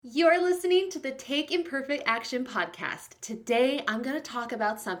You're listening to the Take Imperfect Action podcast. Today, I'm going to talk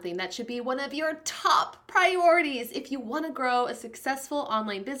about something that should be one of your top priorities if you want to grow a successful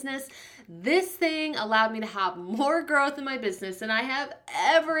online business. This thing allowed me to have more growth in my business than I have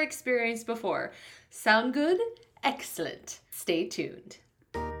ever experienced before. Sound good? Excellent. Stay tuned.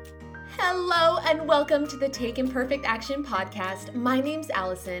 Hello and welcome to the Take Imperfect Action podcast. My name's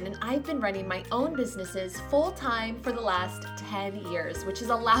Allison and I've been running my own businesses full-time for the last 10 years, which has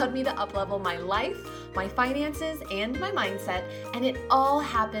allowed me to up-level my life, my finances, and my mindset, and it all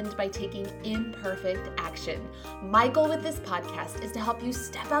happened by taking imperfect action. My goal with this podcast is to help you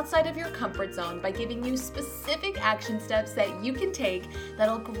step outside of your comfort zone by giving you specific action steps that you can take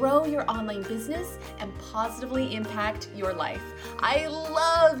that'll grow your online business and positively impact your life. I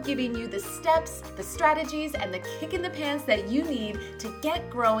love giving you the steps, the strategies, and the kick in the pants that you need to get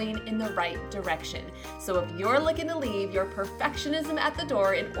growing in the right direction. So if you're looking to leave your perfectionism at the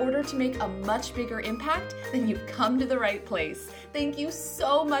door in order to make a much bigger impact, then you've come to the right place. Thank you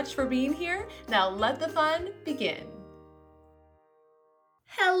so much for being here. Now let the fun begin.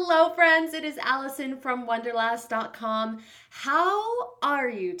 Hello friends, it is Allison from Wonderlast.com. How are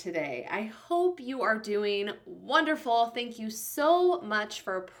you today? I hope you are doing wonderful. Thank you so much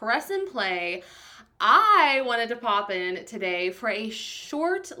for press and play. I wanted to pop in today for a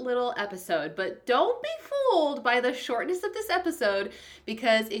short little episode, but don't be fooled by the shortness of this episode,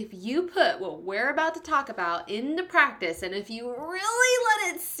 because if you put what we're about to talk about into practice, and if you really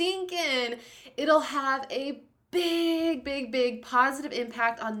let it sink in, it'll have a big positive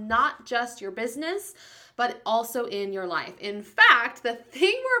impact on not just your business, but also in your life. In fact, the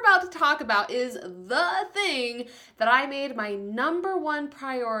thing we're about to talk about is the thing that I made my number one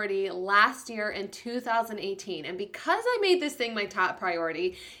priority last year in 2018. And because I made this thing my top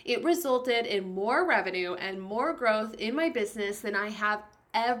priority, it resulted in more revenue and more growth in my business than I have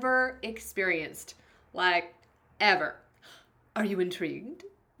ever experienced. Like, ever. Are you intrigued?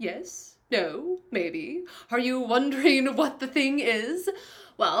 Yes? No, maybe. Are you wondering what the thing is?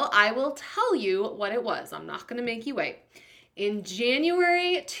 Well, I will tell you what it was. I'm not going to make you wait. In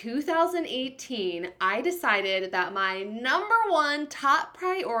January 2018, I decided that my number one top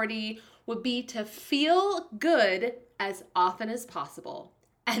priority would be to feel good as often as possible.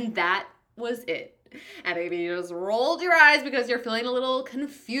 And that was it. And maybe you just rolled your eyes because you're feeling a little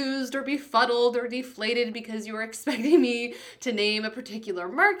confused or befuddled or deflated because you were expecting me to name a particular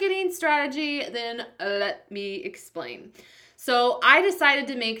marketing strategy, then let me explain. So I decided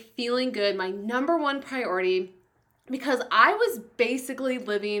to make feeling good my number one priority because I was basically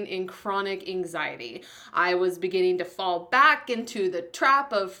living in chronic anxiety. I was beginning to fall back into the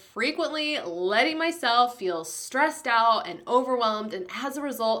trap of frequently letting myself feel stressed out and overwhelmed, and as a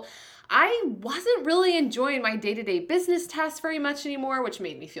result, I wasn't really enjoying my day-to-day business tasks very much anymore, which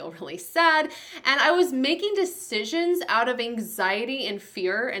made me feel really sad. And I was making decisions out of anxiety and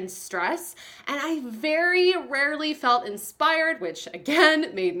fear and stress. And I very rarely felt inspired, which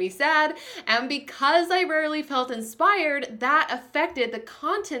again made me sad. And because I rarely felt inspired, that affected the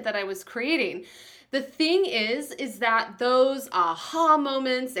content that I was creating. The thing is that those aha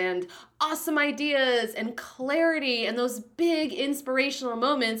moments and awesome ideas and clarity and those big inspirational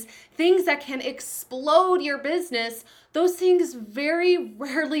moments, things that can explode your business, those things very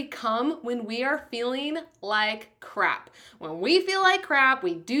rarely come when we are feeling like crap. When we feel like crap,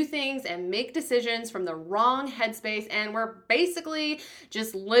 we do things and make decisions from the wrong headspace, and we're basically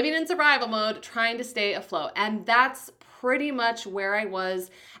just living in survival mode, trying to stay afloat. And that's pretty much where I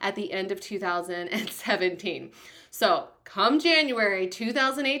was at the end of 2017. So come January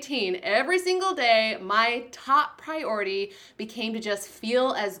 2018, every single day, my top priority became to just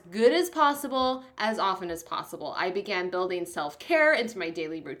feel as good as possible, as often as possible. I began building self-care into my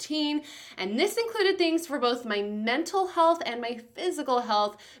daily routine, and this included things for both my mental health and my physical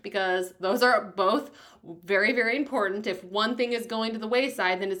health, because those are both very, very important. If one thing is going to the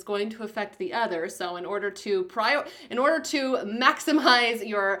wayside, then it's going to affect the other. So in order to maximize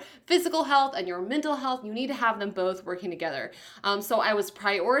your physical health and your mental health, you need to have them both working together. So I was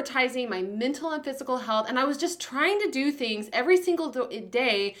prioritizing my mental and physical health, and I was just trying to do things every single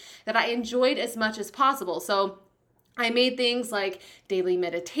day that I enjoyed as much as possible. So I made things like daily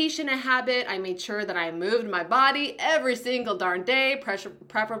meditation a habit. I made sure that I moved my body every single darn day,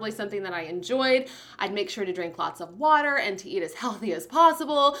 preferably something that I enjoyed. I'd make sure to drink lots of water and to eat as healthy as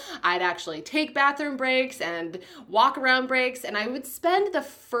possible. I'd actually take bathroom breaks and walk around breaks, and I would spend the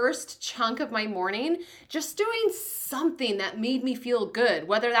first chunk of my morning just doing something that made me feel good,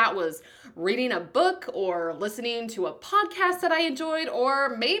 whether that was reading a book or listening to a podcast that I enjoyed,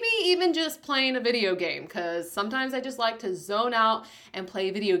 or maybe even just playing a video game, because sometimes I I just like to zone out and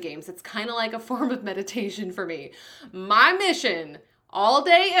play video games. It's kind of like a form of meditation for me. My mission all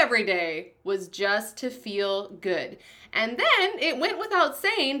day, every day, was just to feel good. And then it went without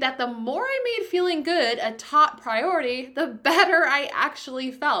saying that the more I made feeling good a top priority, the better I actually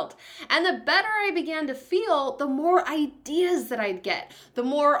felt. And the better I began to feel, the more ideas that I'd get, the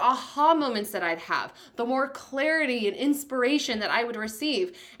more aha moments that I'd have, the more clarity and inspiration that I would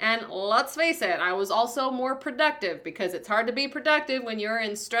receive. And let's face it, I was also more productive, because it's hard to be productive when you're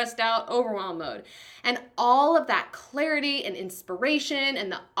in stressed out, overwhelmed mode. And all of that clarity and inspiration and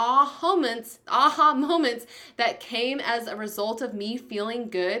the aha moments that came as a result of me feeling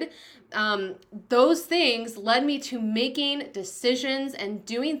good, those things led me to making decisions and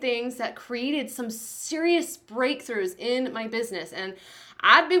doing things that created some serious breakthroughs in my business. And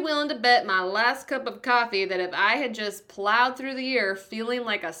I'd be willing to bet my last cup of coffee that if I had just plowed through the year feeling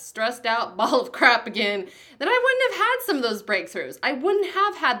like a stressed out ball of crap again, that I wouldn't have had some of those breakthroughs. I wouldn't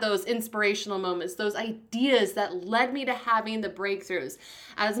have had those inspirational moments, those ideas that led me to having the breakthroughs.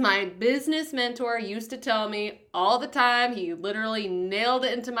 As my business mentor used to tell me all the time, he literally nailed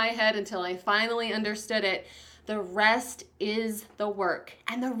it into my head until I finally understood it. The rest is the work,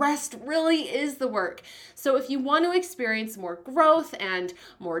 and the rest really is the work. So if you want to experience more growth and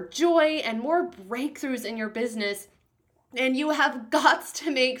more joy and more breakthroughs in your business, and you have got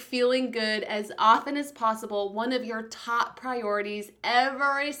to make feeling good as often as possible one of your top priorities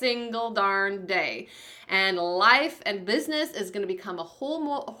every single darn day. And life and business is going to become a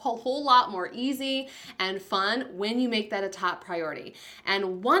whole lot more easy and fun when you make that a top priority.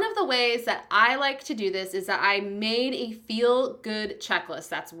 And one of the ways that I like to do this is that I made a feel-good checklist.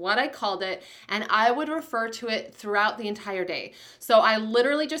 That's what I called it. And I would refer to it throughout the entire day. So I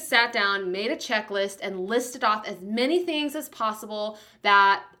literally just sat down, made a checklist, and listed off as many things as possible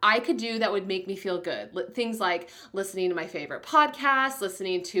that I could do that would make me feel good. Things like listening to my favorite podcasts,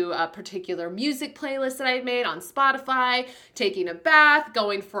 listening to a particular music playlist that I had made on Spotify, taking a bath,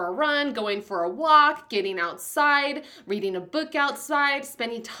 going for a run, going for a walk, getting outside, reading a book outside,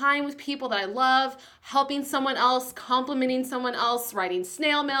 spending time with people that I love, helping someone else, complimenting someone else, writing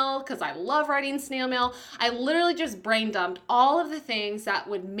snail mail, because I love writing snail mail. I literally just brain dumped all of the things that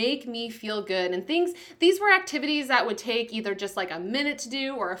would make me feel good. And these were activities that would take either just like a minute to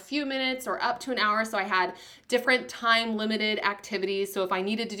do or a few minutes or up to an hour. So I had different time limited activities. So if I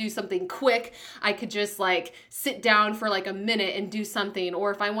needed to do something quick, I could just like sit down for like a minute and do something.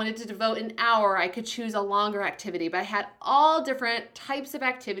 Or if I wanted to devote an hour, I could choose a longer activity. But I had all different types of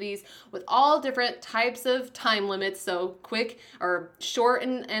activities with all different types of time limits. So quick or short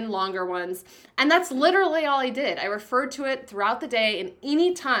and longer ones. And that's literally all I did. I referred to it throughout the day, and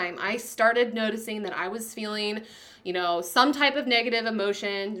anytime I started noticing that I was feeling some type of negative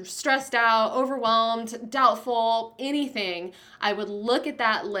emotion, stressed out, overwhelmed, doubtful, anything, I would look at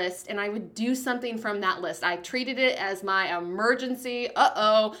that list and I would do something from that list. I treated it as my emergency,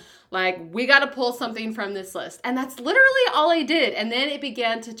 we got to pull something from this list. And that's literally all I did. And then it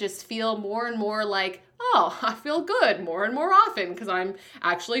began to just feel more and more like, oh, I feel good more and more often because I'm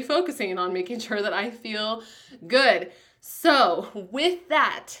actually focusing on making sure that I feel good. So with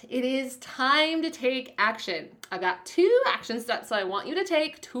that, it is time to take action. I've got 2 action steps that I want you to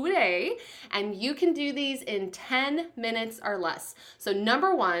take today, and you can do these in 10 minutes or less. So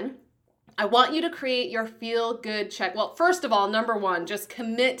number 1, I want you to create your feel good check. Well, first of all, number 1, just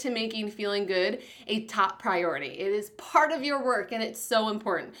commit to making feeling good a top priority. It is part of your work and it's so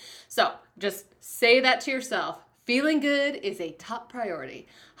important. So just say that to yourself. Feeling good is a top priority.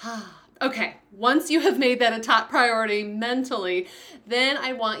 Okay, once you have made that a top priority mentally, then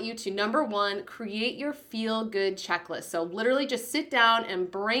I want you to, number 1, create your feel good checklist. So literally just sit down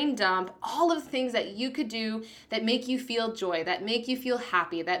and brain dump all of the things that you could do that make you feel joy, that make you feel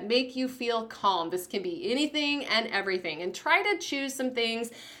happy, that make you feel calm. This can be anything and everything. And try to choose some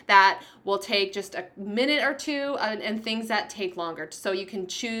things that will take just a minute or 2 and things that take longer. So you can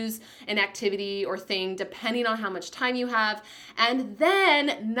choose an activity or thing depending on how much time you have. And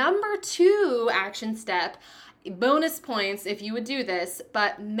then number 2 action step, bonus points if you would do this,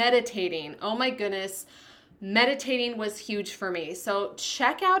 but meditating. Oh my goodness. Meditating was huge for me. So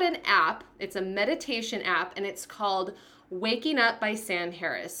check out an app. It's a meditation app and it's called Waking Up by Sam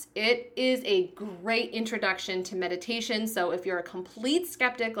Harris. It is a great introduction to meditation. So if you're a complete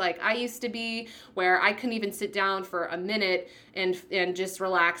skeptic like I used to be, where I couldn't even sit down for a minute and just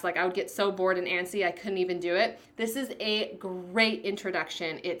relax, like I would get so bored and antsy I couldn't even do it, this is a great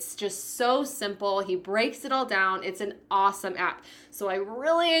introduction. It's just so simple. He breaks it all down. It's an awesome app. So I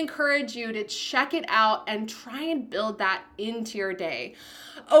really encourage you to check it out and try and build that into your day.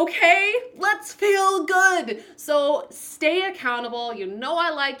 Okay, let's feel good. So stay accountable. You know I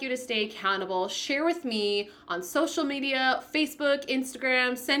like you to stay accountable. Share with me on social media, Facebook,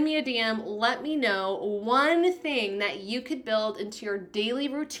 Instagram, send me a DM. Let me know one thing that you could build into your daily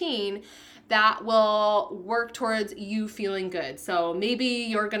routine that will work towards you feeling good. So maybe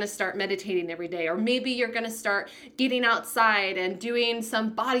you're gonna start meditating every day, or maybe you're gonna start getting outside and doing some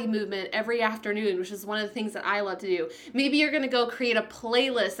body movement every afternoon, which is one of the things that I love to do. Maybe you're gonna go create a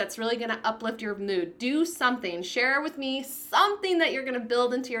playlist that's really gonna uplift your mood. Do something, share with me something that you're gonna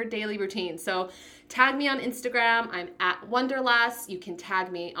build into your daily routine. So tag me on Instagram, I'm at Wonderlass. You can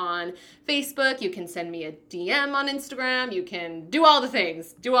tag me on Facebook. You can send me a DM on Instagram. You can do all the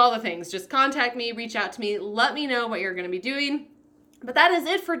things. Just contact me, reach out to me, let me know what you're going to be doing. But that is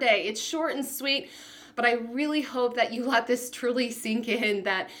it for today. It's short and sweet. But I really hope that you let this truly sink in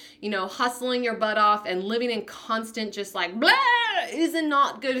that, hustling your butt off and living in constant just like blah is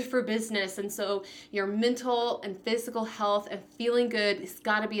not good for business. And so your mental and physical health and feeling good has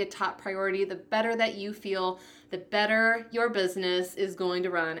got to be a top priority. The better that you feel, the better your business is going to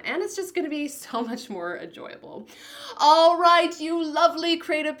run. And it's just going to be so much more enjoyable. All right, you lovely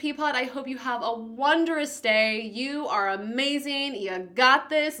creative peapod. I hope you have a wondrous day. You are amazing. You got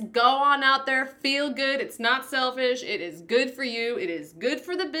this. Go on out there. Feel good. It's not selfish. It is good for you. It is good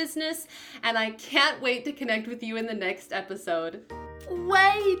for the business. And I can't wait to connect with you in the next episode.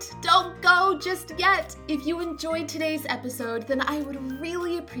 Wait, don't go just yet. If you enjoyed today's episode, then I would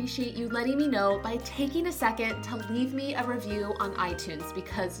really appreciate you letting me know by taking a second to leave me a review on iTunes,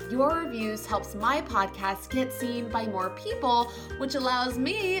 because your reviews helps my podcast get seen by more people, which allows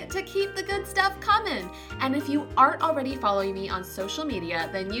me to keep the good stuff coming. And if you aren't already following me on social media,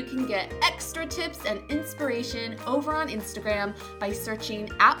 then you can get extra tips and inspiration over on Instagram by searching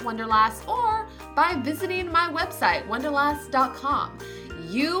 @Wonderlass or by visiting my website, wonderlass.com.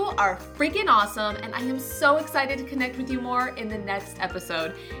 You are freaking awesome, and I am so excited to connect with you more in the next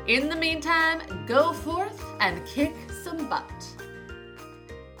episode. In the meantime, go forth and kick some butt.